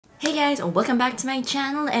Hey guys, welcome back to my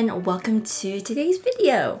channel and welcome to today's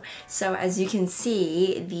video. So as you can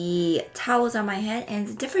see, the towel's on my head and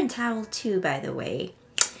it's a different towel too, by the way.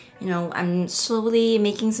 You know, I'm slowly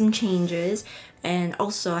making some changes and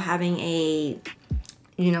also having a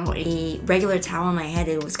regular towel on my head.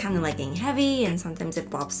 It was kind of like getting heavy and sometimes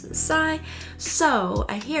it flops to the side. So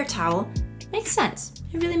a hair towel makes sense.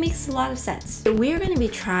 It really makes a lot of sense. So we're going to be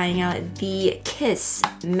trying out the Kiss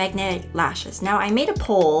magnetic lashes. Now I made a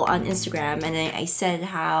poll on Instagram and I said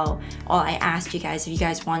I asked you guys if you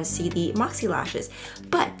guys want to see the Moxie lashes,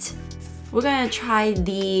 but we're going to try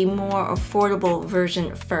the more affordable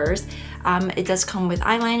version first. It does come with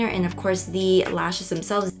eyeliner and of course the lashes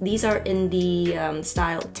themselves. These are in the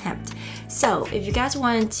style Tempt. So if you guys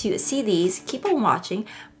want to see these, keep on watching.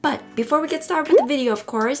 But before we get started with the video, of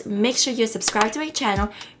course, make sure you're subscribed to my channel,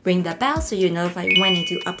 ring that bell so you're notified when I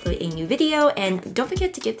do upload a new video, and don't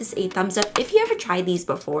forget to give this a thumbs up if you ever tried these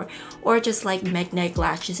before or just like magnetic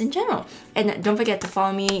lashes in general. And don't forget to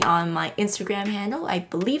follow me on my Instagram handle. I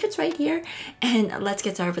believe it's right here. And let's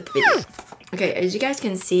get started with the video. Okay, as you guys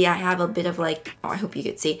can see, I have a bit of like, I hope you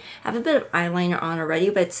could see, I have a bit of eyeliner on already,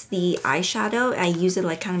 but it's the eyeshadow. I use it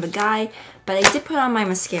like kind of a guide, but I did put on my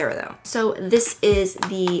mascara though. So this is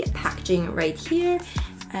the packaging right here.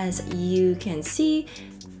 As you can see,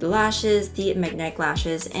 the lashes, the magnetic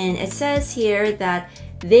lashes, and it says here that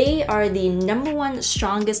they are the #1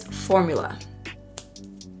 strongest formula.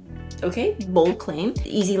 Okay, bold claim.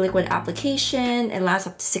 Easy liquid application, it lasts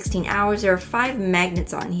up to 16 hours. There are 5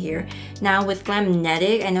 magnets on here. Now with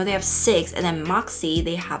Glamnetic, I know they have 6, and then Moxie,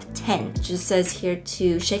 they have 10. It just says here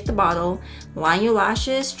to shake the bottle, line your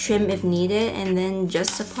lashes, trim if needed, and then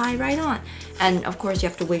just apply right on. And of course, you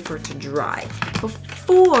have to wait for it to dry.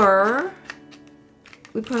 Before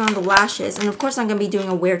we put on the lashes, and of course I'm gonna be doing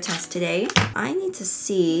a wear test today, I need to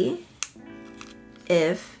see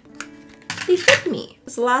if they fit me.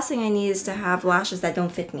 So the last thing I need is to have lashes that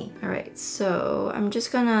don't fit me. Alright, so I'm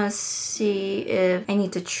just gonna see if I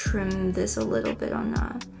need to trim this a little bit or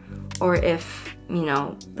not. Or if, you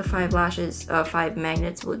know, the 5 lashes, 5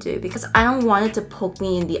 magnets will do. Because I don't want it to poke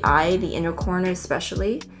me in the eye, the inner corner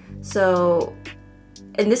especially. So,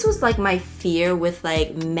 and this was like my fear with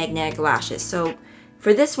like magnetic lashes. So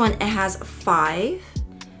for this one, it has 5.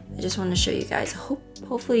 I just want to show you guys.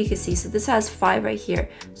 Hopefully you can see. So this has 5 right here.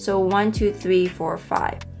 So 1, 2, 3, 4,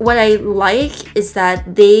 5. What I like is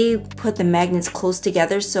that they put the magnets close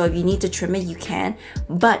together, so if you need to trim it, you can.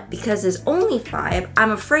 But because there's only 5,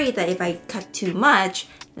 I'm afraid that if I cut too much,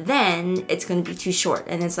 then it's going to be too short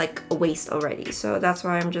and it's like a waste already. So that's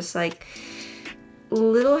why I'm just like a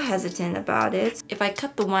little hesitant about it. If I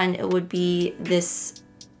cut the one, it would be this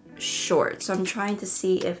short. So I'm trying to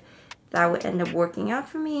see if that would end up working out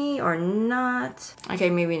for me or not. Okay,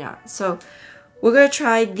 maybe not. So we're gonna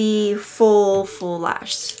try the full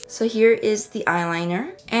lash. So here is the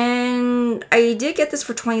eyeliner. And I did get this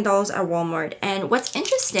for $20 at Walmart. And what's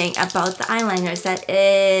interesting about the eyeliner is that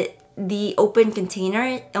the open container,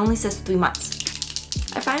 it only says 3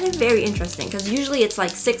 months. I find it very interesting because usually it's like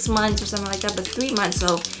 6 months or something like that, but 3 months,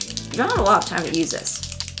 so you don't have a lot of time to use this.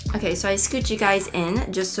 Okay, so I scoot you guys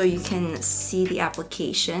in just so you can see the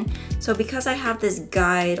application. So because I have this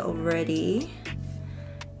guide already,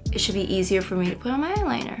 it should be easier for me to put on my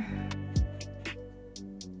eyeliner.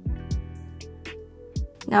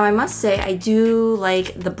 Now I must say I do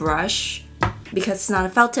like the brush because it's not a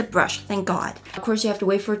felt tip brush, thank God. Of course you have to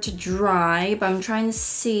wait for it to dry, but I'm trying to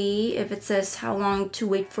see if it says how long to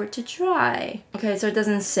wait for it to dry. Okay, so it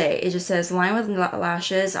doesn't say, it just says line with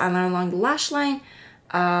lashes, eyeliner along the lash line,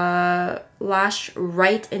 lash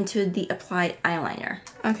right into the applied eyeliner.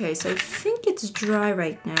 Okay, so I think it's dry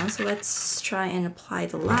right now, so let's try and apply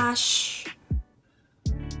the lash.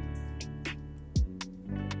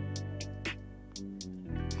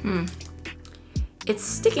 It's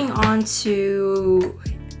sticking on to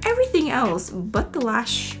everything else but the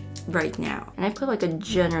lash right now. And I put like a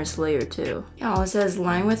generous layer too. Yeah, it says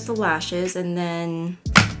line with the lashes and then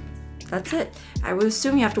that's it. I would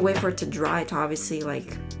assume you have to wait for it to dry to obviously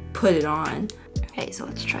like put it on. Okay, so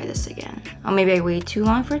let's try this again. Oh, maybe I waited too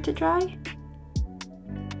long for it to dry?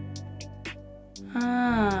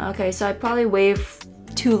 Okay, so I probably waited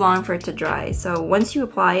too long for it to dry. So once you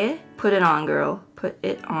apply it, put it on, girl. Put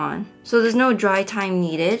it on. So there's no dry time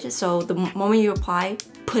needed. So the moment you apply,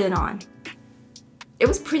 put it on. It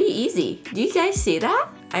was pretty easy. Do you guys see that?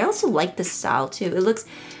 I also like this style too. It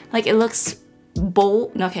looks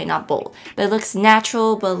bold, okay, not bold, but it looks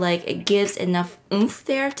natural, but like it gives enough oomph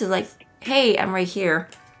there to like, hey, I'm right here.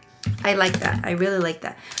 I like that. I really like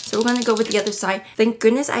that. So we're gonna go with the other side. Thank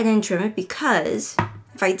goodness I didn't trim it because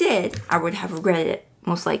if I did, I would have regretted it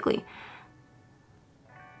most likely.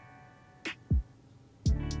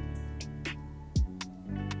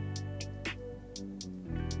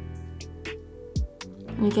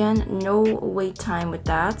 Again, no wait time with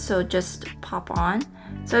that, so just pop on.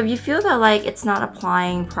 So if you feel that like it's not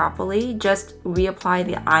applying properly, just reapply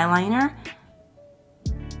the eyeliner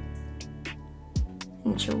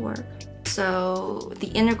and it should work. So the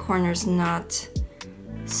inner corner is not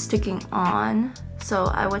sticking on, so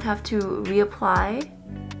I would have to reapply.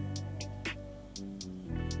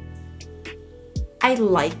 I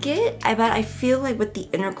like it, but I feel like with the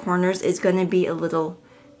inner corners is gonna be a little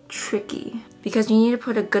tricky because you need to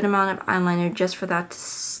put a good amount of eyeliner just for that to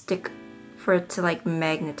stick, for it to like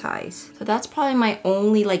magnetize. So that's probably my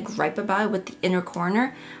only like gripe about it with the inner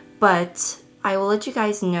corner, but I will let you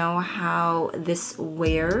guys know how this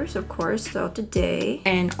wears, of course, throughout the day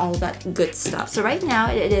and all that good stuff. So right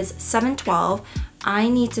now it is 7:12. I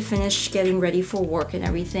need to finish getting ready for work and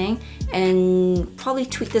everything and probably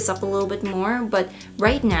tweak this up a little bit more, but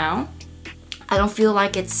right now I don't feel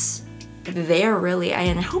like it's there really,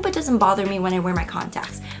 and I hope it doesn't bother me when I wear my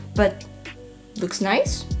contacts, but looks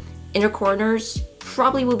nice. Inner corners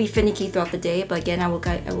probably will be finicky throughout the day, but again I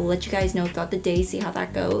will let you guys know throughout the day, see how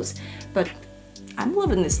that goes. But I'm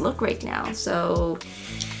loving this look right now, so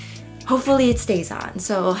hopefully it stays on.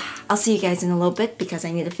 So I'll see you guys in a little bit because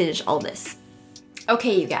I need to finish all this.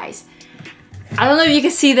 Okay, you guys, I don't know if you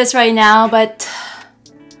can see this right now, but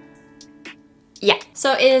yeah.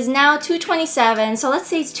 So it is now 2:27, so let's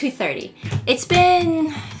say it's 2:30. It's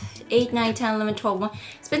been 8, 9, 10, 11, 12, 1.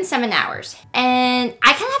 It's been 7 hours. And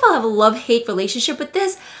I kind of have a love-hate relationship with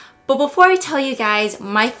this, but before I tell you guys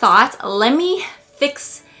my thoughts, let me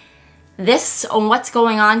fix this on what's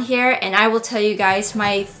going on here, and I will tell you guys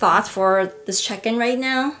my thoughts for this check-in right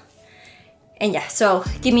now. And yeah, so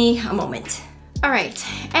give me a moment. All right,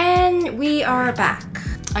 and we are back.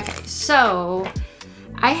 Okay, so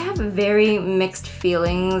I have very mixed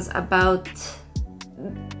feelings about,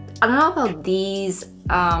 I don't know about these,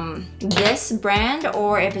 this brand,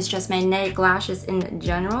 or if it's just magnetic lashes in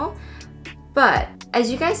general. But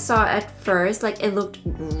as you guys saw at first, like it looked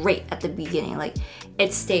great at the beginning. Like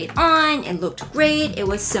it stayed on, it looked great, it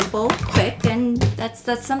was simple, quick, and that's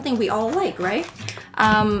something we all like, right?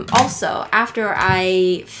 Also, after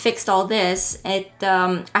I fixed all this, I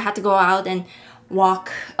had to go out and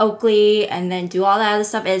walk Oakley and then do all that other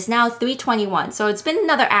stuff. It's now 3:21, so it's been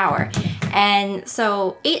another hour, and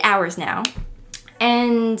so 8 hours now,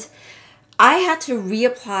 and I had to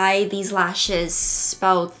reapply these lashes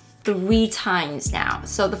about 3 times now.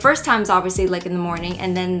 So the first time is obviously like in the morning,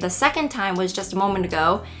 and then the second time was just a moment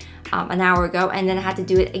ago, an hour ago, and then I had to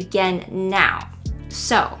do it again now.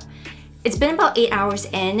 So it's been about 8 hours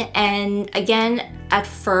in, and again, at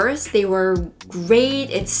first they were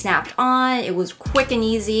great. It snapped on, it was quick and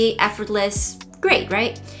easy, effortless, great,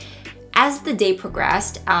 right? As the day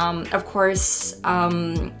progressed, of course,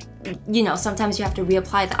 you know, sometimes you have to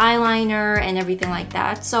reapply the eyeliner and everything like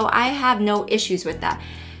that. So I have no issues with that.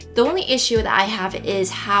 The only issue that I have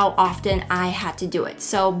is how often I had to do it.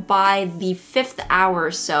 So by the 5th hour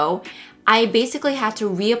or so, I basically had to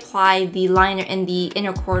reapply the liner in the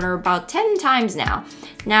inner corner about 10 times now.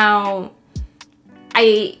 Now,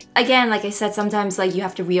 again, like I said, sometimes like you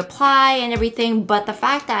have to reapply and everything, but the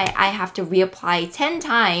fact that I have to reapply 10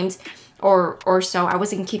 times or so, I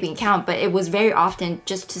wasn't keeping count, but it was very often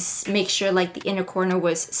just to make sure like the inner corner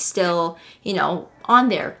was still, you know, on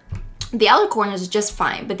there. The outer corners is just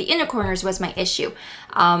fine, but the inner corners was my issue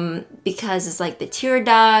because it's like the tear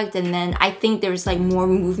duct, and then I think there's like more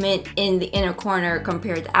movement in the inner corner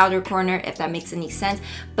compared to the outer corner, if that makes any sense.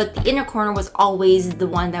 But the inner corner was always the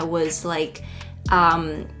one that was like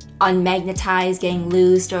unmagnetized, getting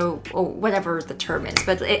loosed, or whatever the term is,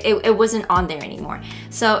 but it wasn't on there anymore.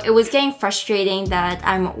 So it was getting frustrating that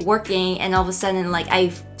I'm working and all of a sudden like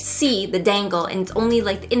I see the dangle and it's only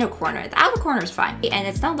like the inner corner. The outer corner is fine. And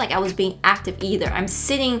it's not like I was being active either. I'm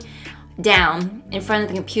sitting down in front of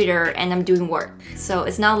the computer and I'm doing work. So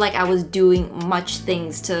it's not like I was doing much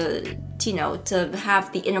things to you know, to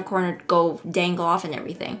have the inner corner go dangle off and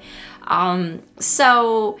everything.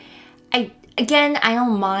 So Again, I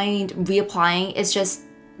don't mind reapplying. It's just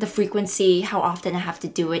the frequency, how often I have to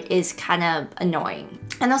do it is kind of annoying.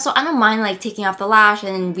 And also, I don't mind like taking off the lash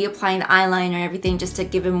and reapplying the eyeliner and everything just to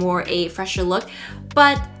give it more a fresher look.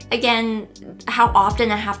 But again, how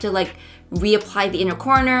often I have to like reapply the inner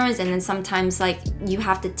corners, and then sometimes like you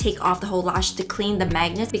have to take off the whole lash to clean the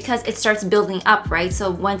magnets because it starts building up, right?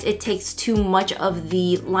 So once it takes too much of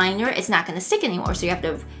the liner, it's not going to stick anymore. So you have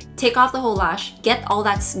to take off the whole lash, get all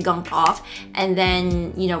that gunk off, and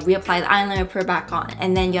then, you know, reapply the eyeliner, put it back on.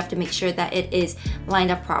 And then you have to make sure that it is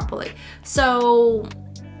lined up properly. So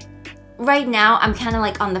right now I'm kind of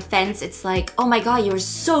like on the fence. It's like, oh my god, you were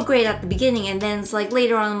so great at the beginning, and then it's like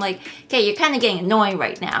later on I'm like, okay, you're kind of getting annoying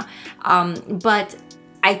right now. But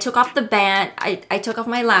I took off the band, I took off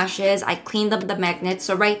my lashes, I cleaned up the magnet,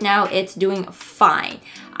 so right now it's doing fine.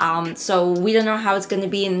 So we don't know how it's going to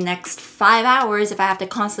be in the next 5 hours if I have to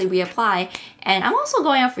constantly reapply. And I'm also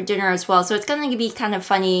going out for dinner as well, so it's going to be kind of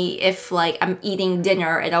funny if like I'm eating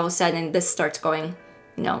dinner and all of a sudden this starts going,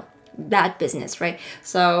 you know, bad business, right?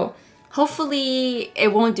 So hopefully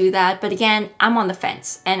it won't do that, but again, I'm on the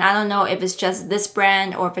fence. And I don't know if it's just this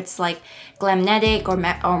brand or if it's like Glamnetic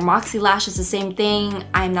or Moxie Lash is the same thing.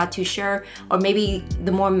 I'm not too sure. Or maybe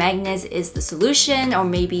the more magnets is the solution, or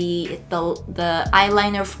maybe the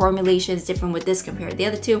eyeliner formulation is different with this compared to the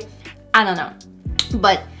other two. I don't know.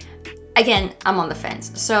 But again, I'm on the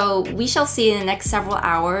fence. So we shall see in the next several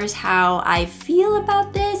hours how I feel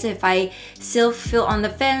about this, if I still feel on the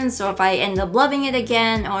fence, or if I end up loving it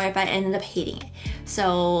again, or if I end up hating it.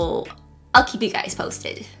 So I'll keep you guys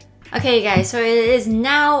posted. Okay guys, so it is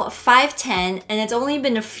now 5:10 and it's only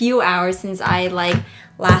been a few hours since I like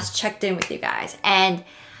last checked in with you guys. And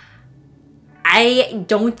I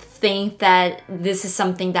don't think that this is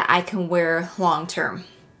something that I can wear long term.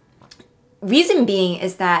 Reason being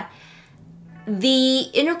is that the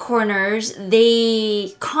inner corners,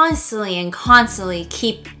 they constantly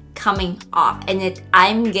keep coming off, and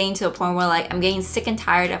I'm getting to a point where like I'm getting sick and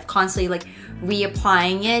tired of constantly like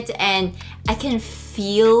reapplying it, and I can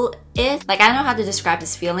feel it. Like, I don't know how to describe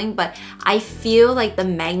this feeling, but I feel like the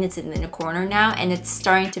magnets in the inner corner now, and it's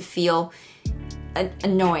starting to feel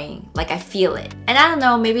annoying. Like, I feel it, and I don't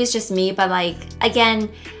know, maybe it's just me, but like,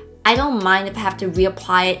 again, I don't mind if I have to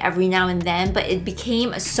reapply it every now and then, but it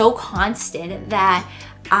became so constant that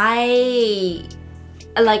I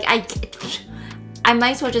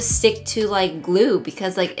might as well just stick to like glue,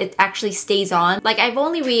 because like it actually stays on. Like, I've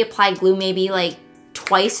only reapplied glue maybe like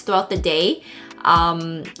twice throughout the day.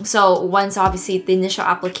 So once obviously the initial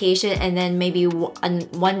application, and then maybe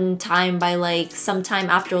one time by like sometime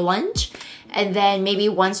after lunch, and then maybe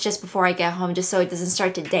once just before I get home, just so it doesn't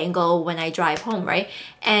start to dangle when I drive home, right?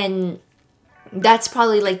 And that's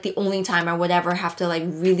probably like the only time I would ever have to like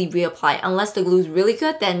really reapply, unless the glue is really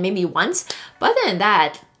good, then maybe once. But other than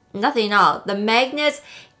that, nothing at all. The magnets,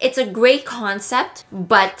 it's a great concept,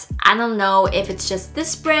 but I don't know if it's just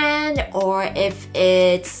this brand or if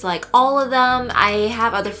it's like all of them. I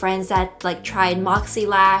have other friends that like tried Moxie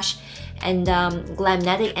Lash and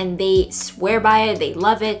Glamnetic, and they swear by it, they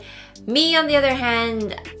love it. Me, on the other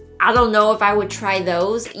hand, I don't know if I would try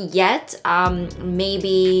those yet.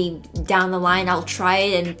 Maybe down the line I'll try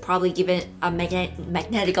it and probably give it a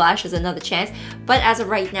magnetic lashes another chance. But as of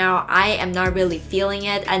right now, I am not really feeling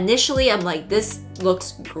it. Initially, I'm like, this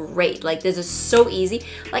looks great. Like, this is so easy.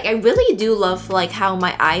 Like, I really do love like how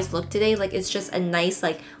my eyes look today. Like, it's just a nice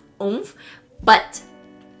like oomph. But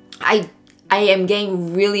I am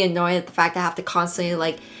getting really annoyed at the fact that I have to constantly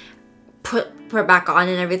like put it back on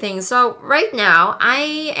and everything. So right now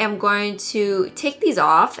I am going to take these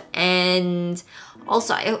off. And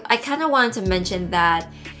also I kind of wanted to mention that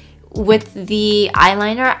with the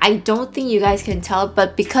eyeliner, I don't think you guys can tell,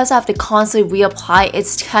 but because I have to constantly reapply,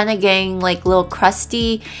 it's kind of getting like a little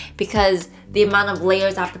crusty because the amount of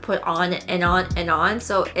layers I have to put on and on and on.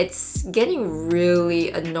 So it's getting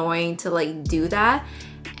really annoying to like do that.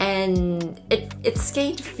 And it's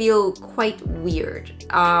getting to feel quite weird.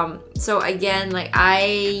 So again, like,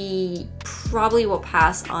 I probably will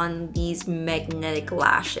pass on these magnetic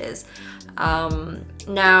lashes.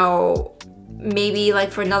 Now, maybe like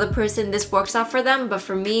for another person this works out for them, but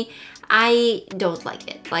for me, I don't like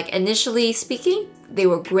it. Like, initially speaking, they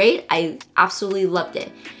were great. I absolutely loved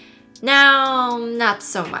it. Now, not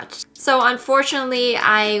so much. So unfortunately,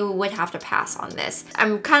 I would have to pass on this.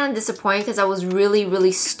 I'm kind of disappointed because I was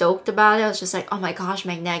really stoked about it. I was just like, oh my gosh,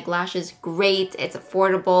 magnetic lash is great. It's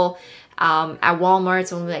affordable. At Walmart,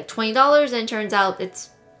 it's only like $20, and it turns out it's,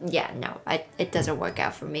 yeah, no, it doesn't work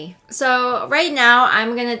out for me. So right now,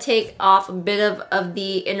 I'm gonna take off a bit of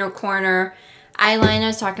the inner corner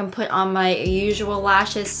eyeliner so I can put on my usual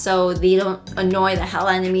lashes so they don't annoy the hell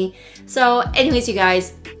out of me. So anyways, you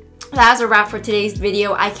guys, that's a wrap for today's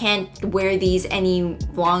video. I can't wear these any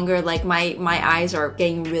longer. Like, my eyes are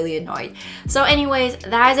getting really annoyed. So anyways,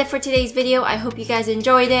 that is it for today's video. I hope you guys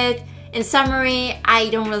enjoyed it. In summary, I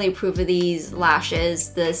don't really approve of these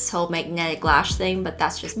lashes, this whole magnetic lash thing, but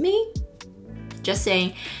that's just me. Just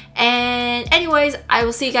saying. And anyways, I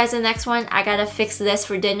will see you guys in the next one. I gotta fix this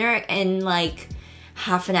for dinner in like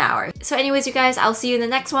half an hour. So anyways, you guys, I'll see you in the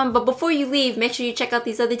next one. But before you leave, make sure you check out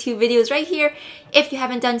these other 2 videos right here if you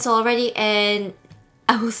haven't done so already, and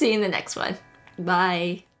I will see you in the next one.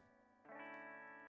 Bye.